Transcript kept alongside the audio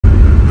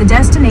The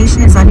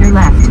destination is on your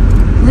left.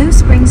 Blue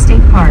Spring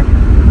State Park.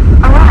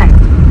 Arrived.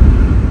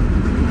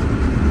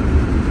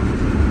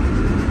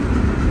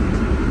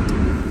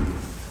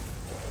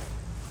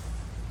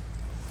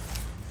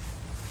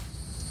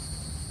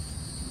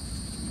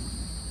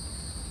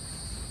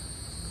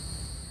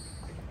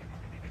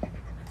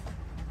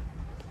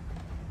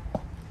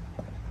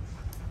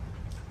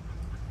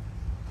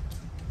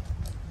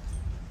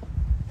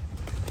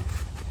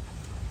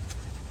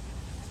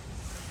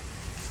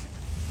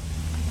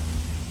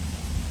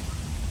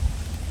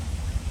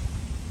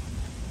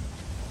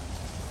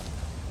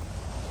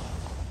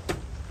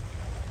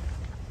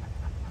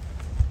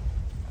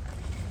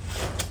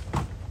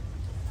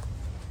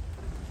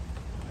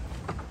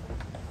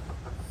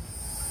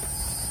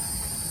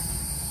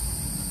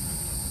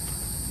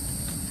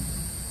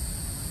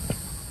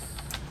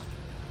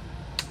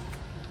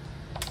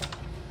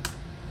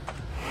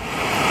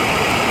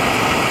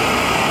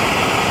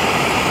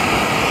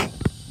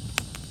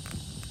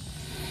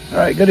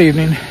 Alright, good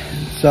evening.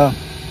 It's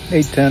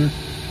 8:10.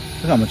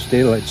 Look how much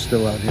daylight's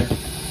still out here.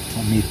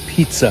 I'll need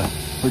pizza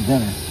for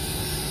dinner.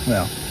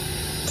 Well,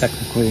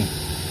 technically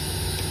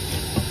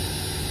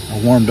a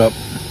warmed up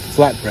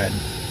flatbread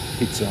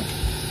pizza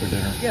for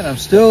dinner. Again, I'm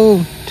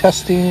still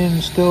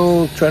testing,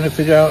 still trying to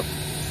figure out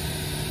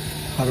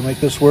how to make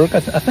this work.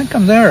 I think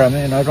I'm there. I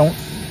mean, I don't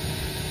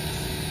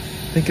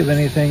think of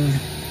anything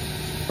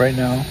right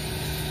now,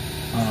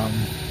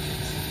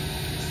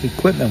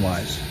 equipment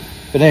wise.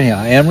 But anyhow,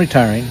 I am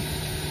retiring.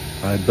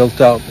 I built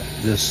out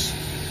this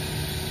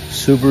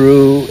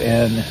Subaru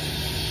and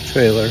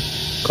trailer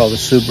called the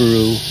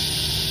Subaru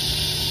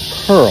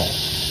Pearl.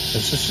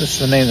 This is just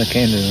the name that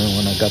came to me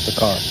when I got the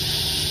car.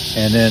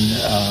 And then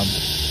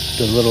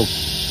the little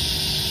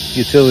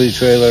utility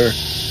trailer,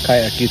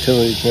 kayak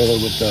utility trailer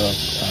with the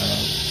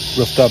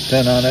rooftop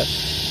tent on it,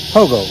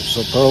 Pogo.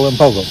 So Pearl and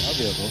Pogo. Our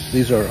vehicles.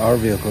 These are our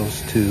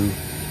vehicles to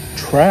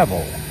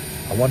travel.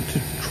 I want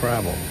to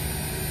travel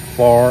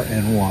far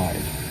and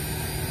wide.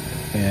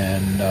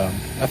 And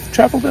I've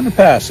traveled in the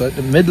past,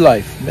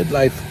 midlife,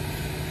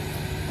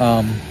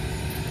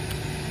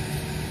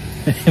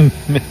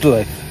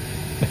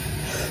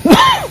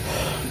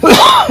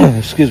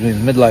 excuse me,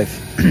 midlife.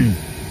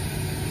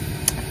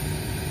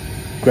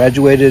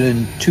 Graduated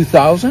in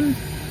 2000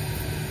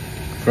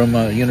 from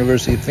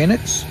University of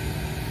Phoenix.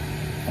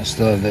 I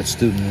still have that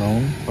student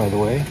loan, by the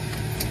way.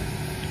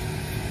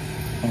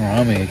 I don't know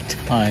how many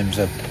times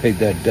I've paid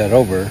that debt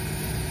over,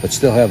 but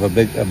still have a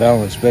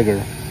balance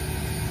bigger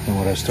than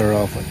what I started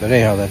off with. But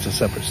anyhow, that's a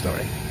separate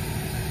story.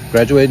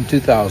 Graduated in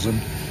 2000,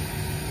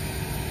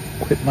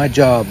 quit my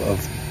job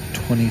of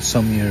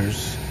 20-some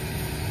years,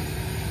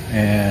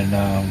 and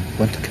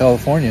went to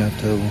California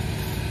to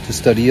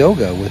study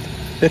yoga with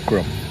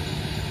Bikram.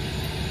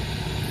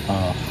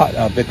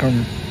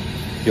 Bikram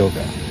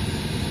yoga.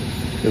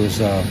 It was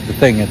the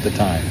thing at the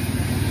time.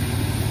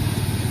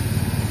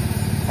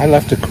 I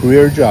left a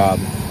career job,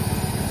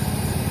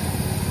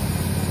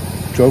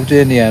 drove to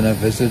Indiana,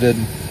 visited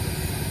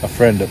a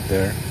friend up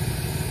there,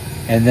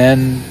 and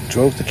then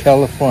drove to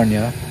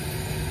California,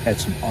 had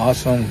some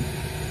awesome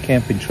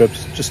camping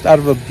trips just out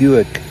of a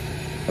Buick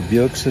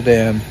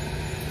sedan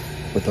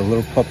with a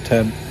little pup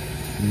tent,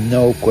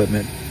 no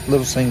equipment,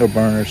 little single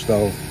burner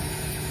stove,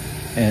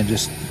 and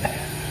just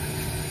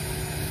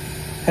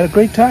had a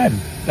great time.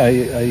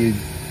 I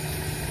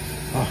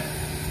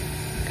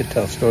could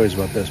tell stories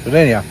about this, but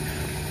anyhow,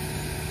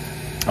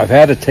 I've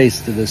had a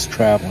taste of this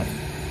traveling.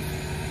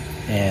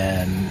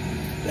 And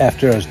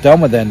after I was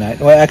done with that night,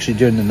 well, actually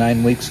during the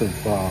 9 weeks of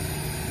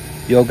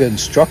yoga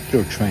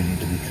instructor training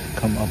to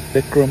become a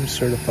Bikram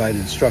certified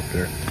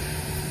instructor,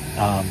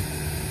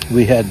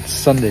 we had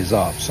Sundays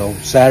off. So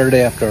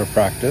Saturday after our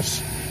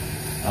practice,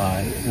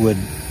 I would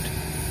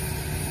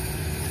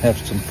have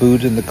some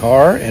food in the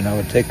car, and I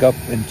would take up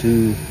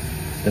into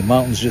the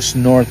mountains just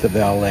north of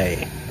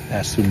LA.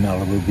 Pass through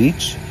Malibu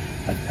Beach.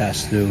 I'd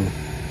pass through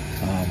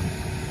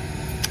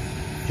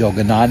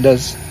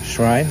Yogananda's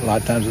shrine. A lot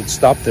of times I'd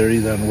stop there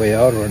either on the way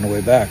out or on the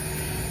way back.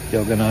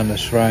 Yogananda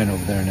shrine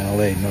over there in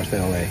LA, North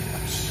LA.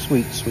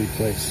 Sweet, sweet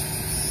place.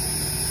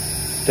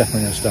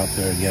 Definitely gonna stop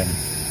there again.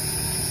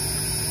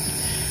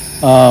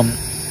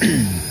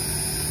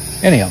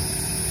 Anyhow,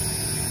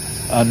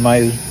 on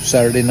my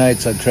Saturday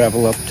nights I'd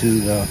travel up to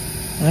the,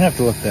 I'm gonna have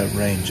to look that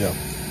range up,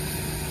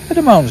 but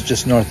the mountains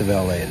just north of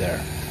LA there,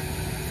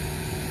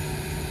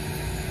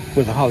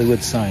 where the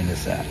Hollywood sign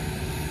is at,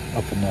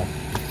 up in the,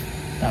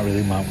 not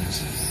really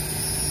mountains.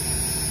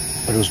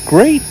 But it was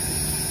great.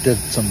 Did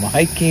some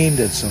hiking,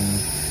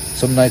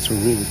 some nights were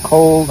really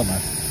cold and I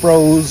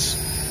froze.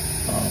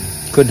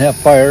 Couldn't have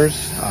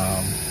fires.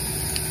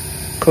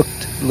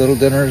 Cooked little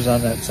dinners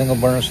on that single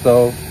burner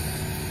stove,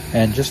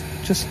 and just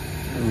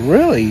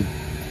really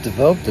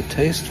developed a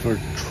taste for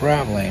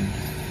traveling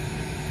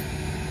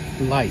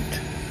light.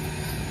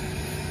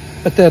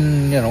 But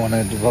then, you know, when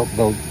I developed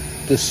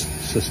this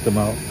system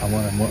out, I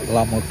wanted a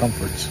lot more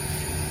comforts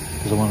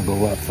because I want to go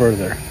a lot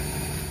further.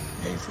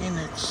 Hey,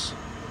 Phoenix.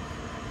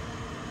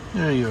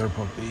 There you are,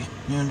 puppy.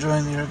 You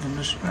enjoying the air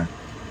conditioner?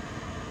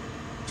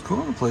 It's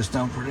cooling the place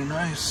down pretty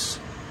nice.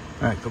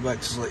 All right, go back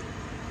to sleep.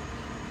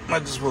 I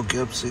just woke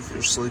you up, see if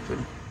you're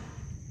sleeping.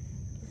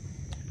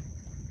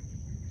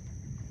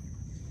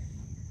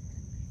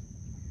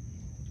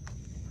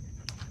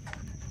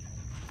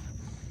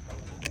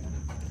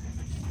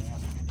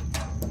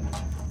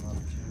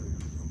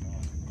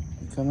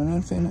 You coming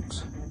in,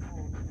 Phoenix?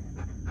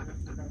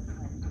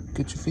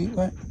 Get your feet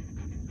wet?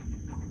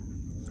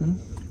 Hmm?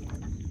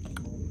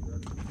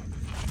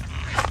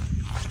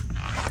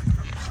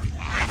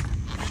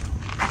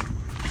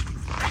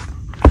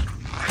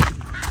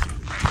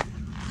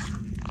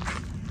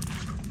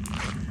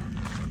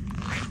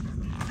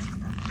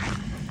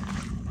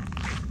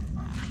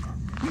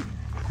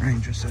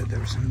 Ranger said there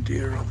were some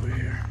deer over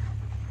here.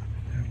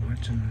 They're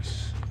watching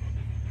us.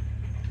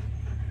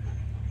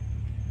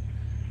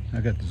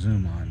 I got the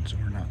zoom on, so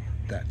we're not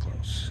that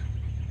close.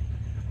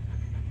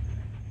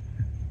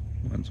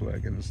 One's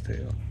wagging his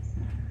tail.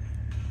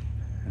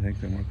 I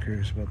think they're more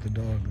curious about the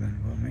dog than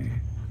about me.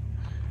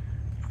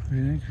 What do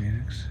you think,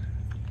 Phoenix?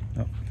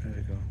 Oh, there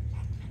they go.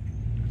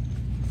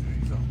 There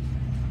you go.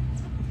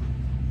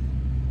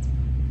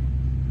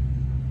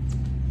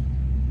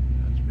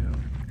 That's beautiful.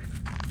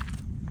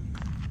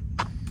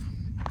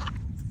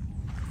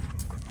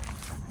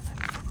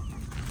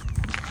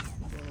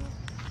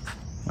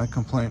 My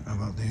complaint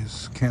about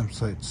these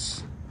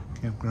campsites,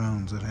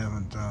 campgrounds that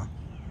haven't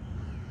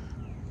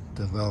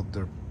developed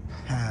their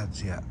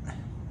pads yet.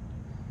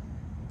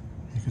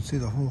 You can see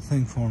the whole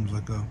thing forms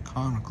like a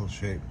conical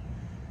shape.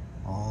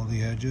 All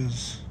the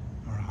edges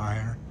are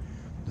higher,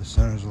 the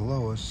center's the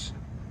lowest.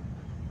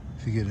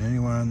 If you get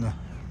anywhere on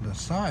the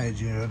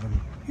sides, you're at a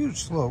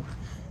huge slope.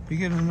 If you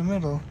get in the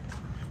middle,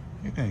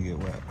 you're gonna get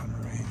wet when it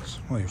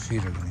rains. Well, your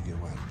feet are gonna get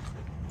wet.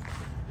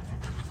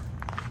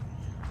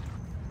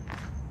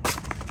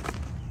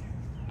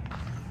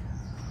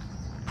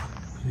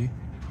 See?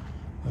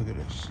 Look at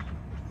this.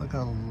 Look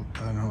how, I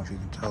don't know if you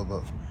can tell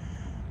the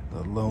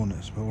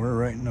lowness, but we're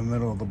right in the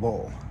middle of the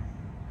bowl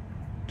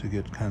to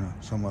get kind of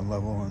somewhat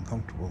level and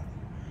comfortable.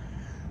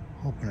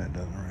 Hoping it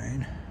doesn't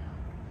rain.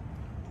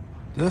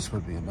 This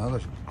would be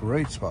another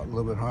great spot, a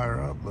little bit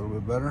higher up, a little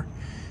bit better.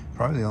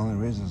 Probably the only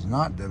reason it's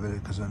not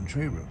divoted because of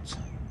tree roots.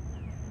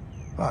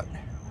 But,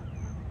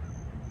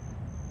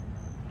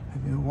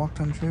 have you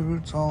walked on tree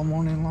roots all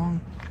morning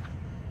long?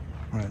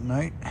 Or at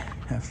night,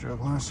 after a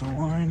glass of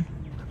wine?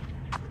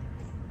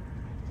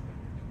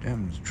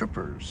 Them's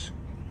trippers.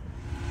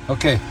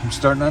 Okay, I'm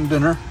starting on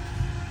dinner.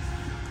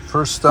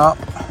 First stop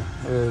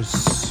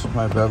is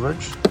my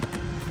beverage.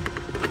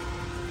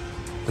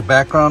 The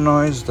background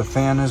noise, the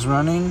fan is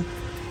running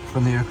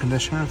from the air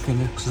conditioner.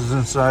 Phoenix is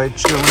inside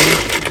chilling.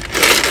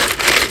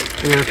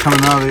 The air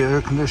coming out of the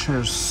air conditioner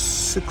is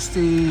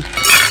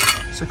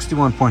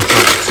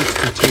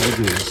 61.5, 62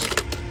 degrees.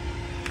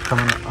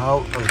 Coming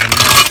out of the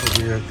mouth of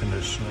the air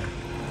conditioner.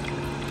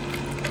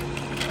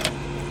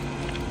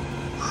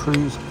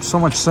 So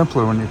much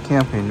simpler when you're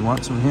camping. You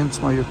want some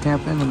hints while you're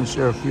camping? Let me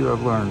share a few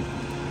I've learned.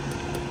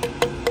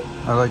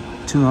 I like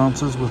 2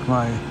 ounces with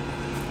my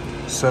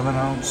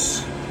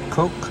 7-ounce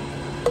Coke.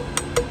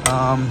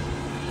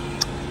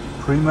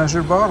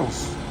 Pre-measured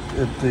bottles.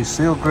 They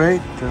seal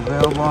great. They're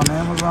available on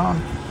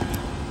Amazon.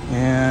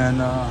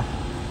 And I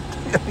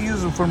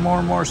use them for more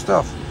and more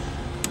stuff.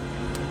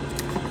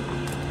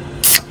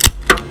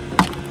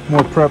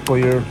 More prep while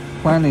you're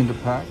planning to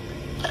pack.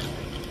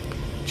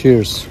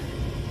 Cheers.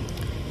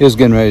 It is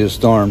getting ready to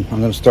storm. I'm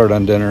going to start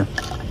on dinner.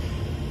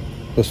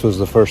 This was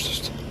the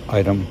first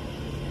item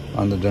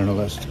on the dinner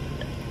list.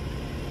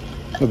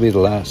 It'll be the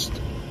last.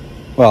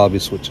 Well, I'll be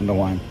switching to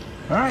wine.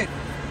 All right,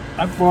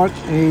 I bought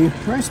a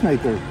rice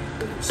maker.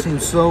 It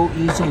seems so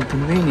easy and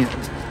convenient.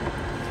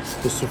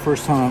 This is the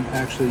first time I'm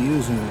actually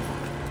using it.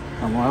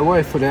 Now, my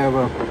wife would have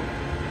a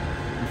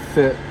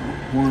fit.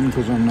 One,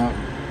 because I'm not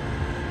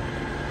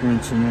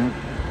rinsing it.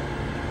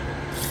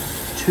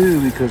 2,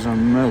 because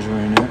I'm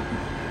measuring it.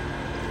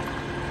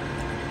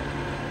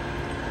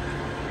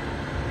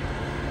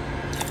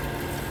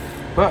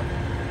 But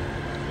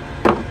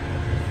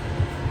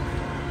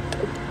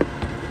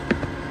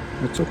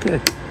it's okay.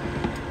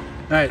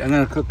 All right, I'm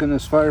gonna cook in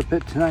this fire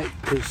pit tonight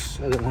because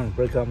I didn't want to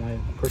break out my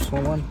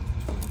personal one.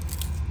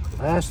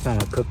 Last time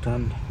I cooked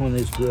on one of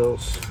these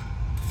grills,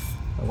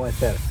 my wife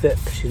had a fit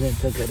because she didn't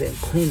think I didn't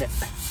clean it.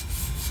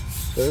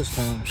 So this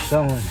time I'm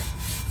showing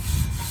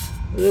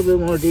a little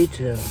bit more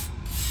detail.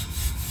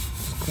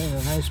 Just clean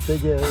a nice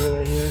big area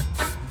right here.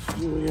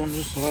 Really on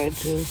this side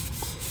too.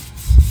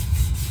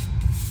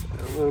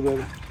 A little bit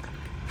of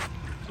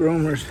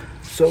Romer's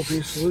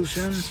soapy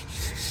solution.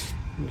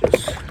 And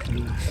just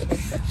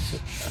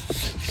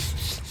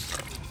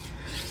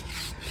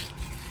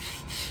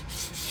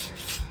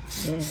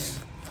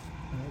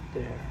right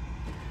there.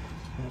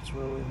 That's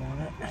where we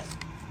want it.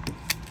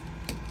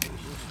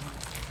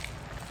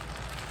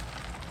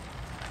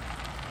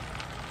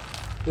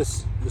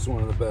 This is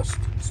one of the best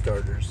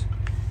starters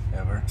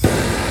ever.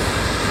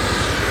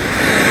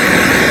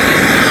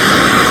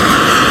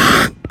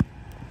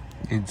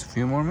 Needs a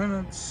few more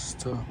minutes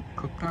to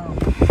cook down.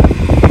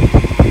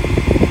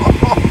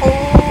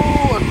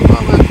 Oh,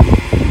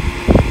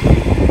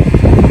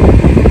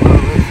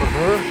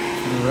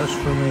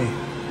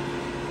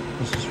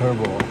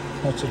 turbo.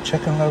 That's a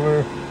chicken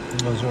liver.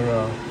 Those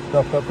are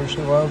bell peppers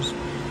she loves.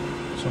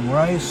 Some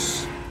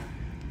rice.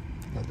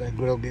 Let that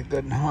grill get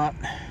good and hot.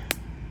 I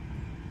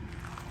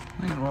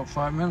think in about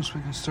 5 minutes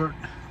we can start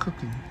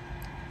cooking.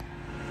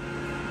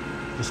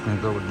 Just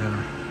gonna go with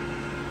dinner.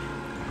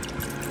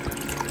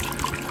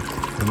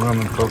 The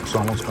rum and coke's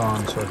almost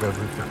gone, so I gotta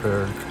be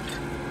prepared.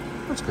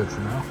 That's good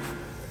for now.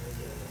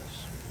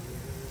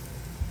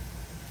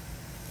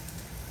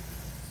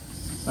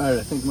 Alright,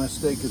 I think my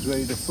steak is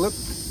ready to flip.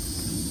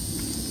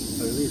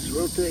 Or at least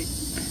rotate.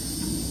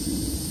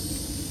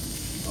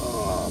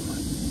 Oh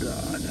my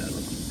god, that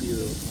looks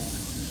beautiful.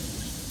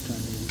 Turn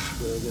these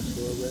asparagus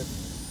a little bit.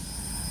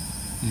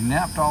 You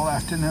napped all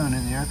afternoon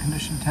in the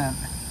air-conditioned tent.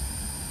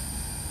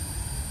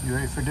 You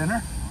ready for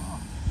dinner? Oh,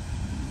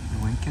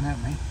 you're winking at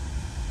me.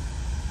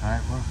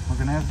 Alright, we're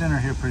gonna have dinner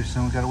here pretty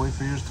soon. We gotta wait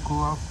for yours to cool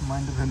off and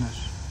mine to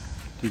finish.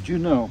 Did you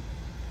know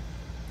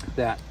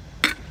that,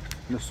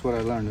 this is what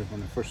I learned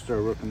when I first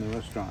started working in the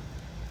restaurant.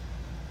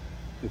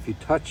 If you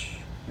touch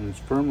and it's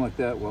firm like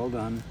that, well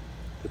done.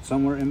 If it's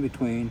somewhere in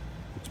between,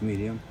 it's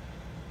medium.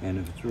 And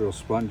if it's real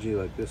spongy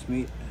like this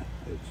meat,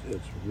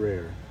 it's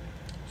rare.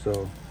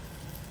 So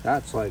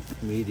that's like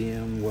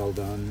medium, well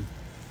done.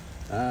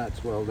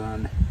 That's well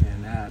done,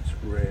 and that's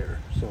rare.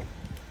 So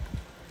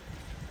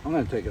I'm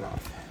gonna take it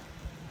off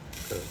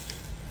because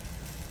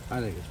I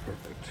think it's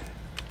perfect.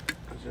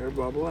 Is there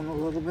bubbling a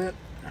little bit?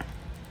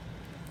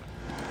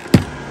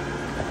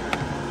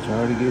 So I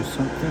already gave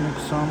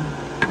Phoenix some.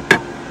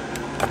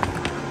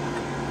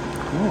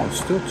 Oh, it's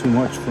still too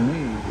much for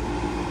me.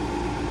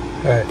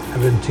 Alright,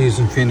 I've been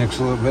teasing Phoenix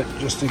a little bit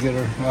just to get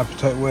her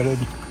appetite whetted.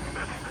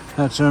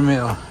 That's our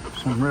meal.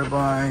 Some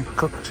ribeye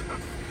cooked,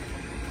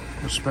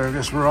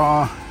 asparagus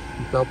raw,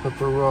 bell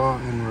pepper raw,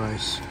 and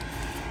rice.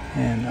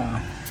 And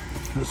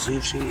let's see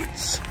if she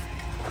eats.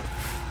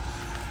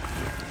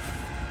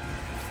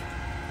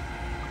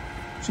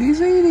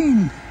 She's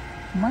eating!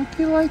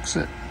 Mikey likes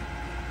it.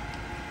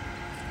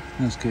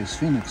 In this case,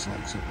 Phoenix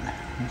likes it.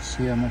 Let's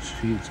see how much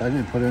she eats. I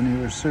didn't put any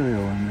of her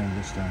cereal in there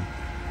this time.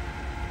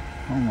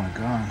 Oh my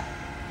god.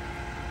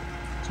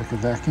 It's like a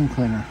vacuum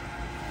cleaner.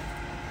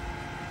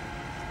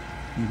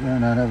 You better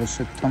not have a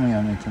sick tummy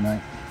on me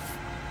tonight.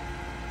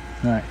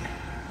 Alright.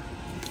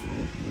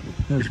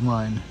 Here's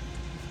mine.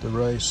 The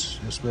rice,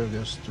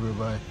 asparagus, the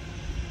ribeye.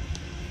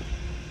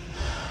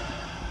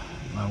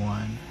 My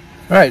wine.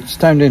 Alright, it's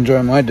time to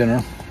enjoy my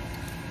dinner.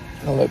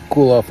 I'll let it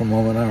cool off a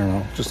moment, I don't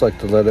know. Just like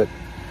to let it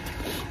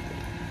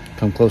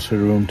come closer to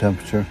room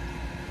temperature.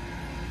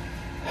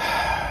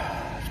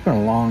 It's been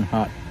a long,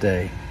 hot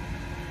day.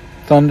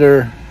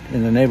 Thunder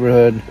in the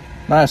neighborhood.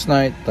 Last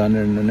night,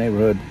 thunder in the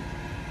neighborhood.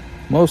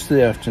 Most of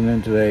the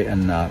afternoon today,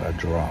 and not a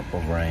drop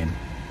of rain.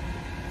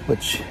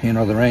 Which, you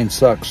know, the rain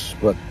sucks,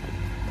 but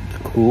the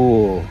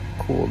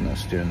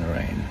coolness during the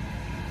rain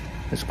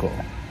is cool.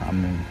 I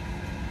mean,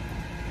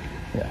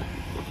 yeah.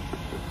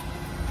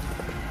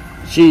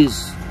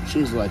 She's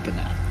liking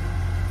that.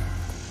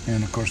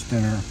 And of course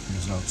dinner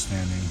is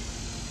outstanding.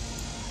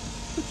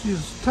 But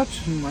she's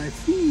touching my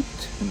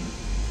feet. And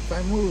if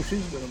I move,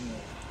 she's gonna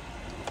move.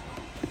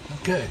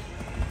 Okay.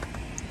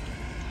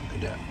 Look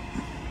at that.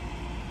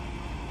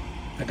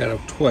 I got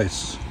up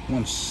twice.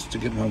 Once to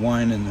get my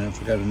wine and then I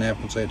forgot a nap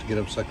once I had to get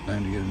up second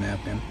time to get a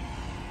nap in.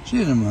 She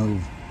didn't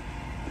move.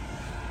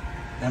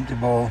 Empty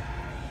bowl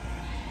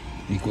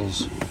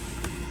equals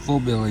full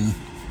belly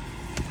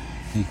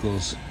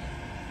equals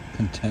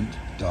content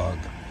dog.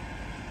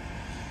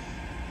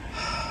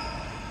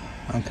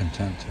 I'm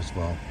content as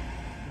well.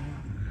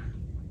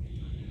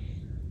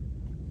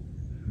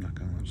 I'm not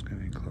gonna let us get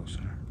any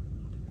closer.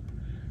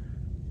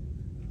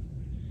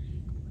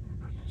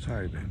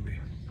 Sorry, baby.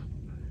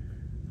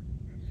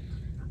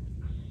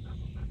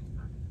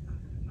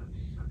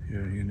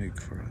 You're unique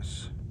for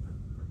us.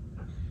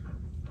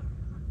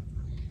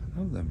 I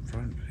love them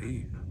front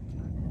feet.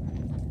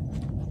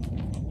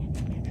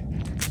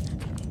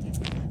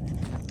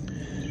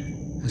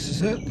 This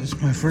is it. This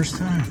is my first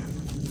time.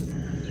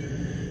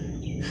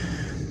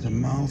 The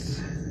mouth,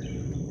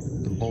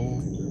 the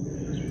bowl,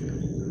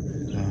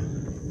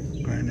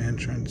 the grand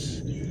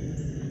entrance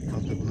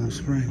of the Blue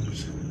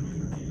Springs.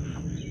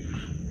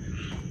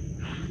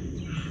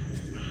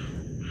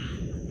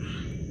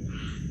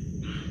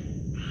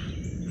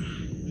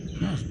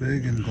 Not as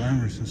big and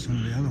glamorous as some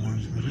of the other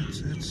ones, but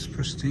it's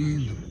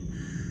pristine. The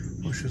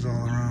bushes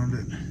all around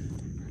it.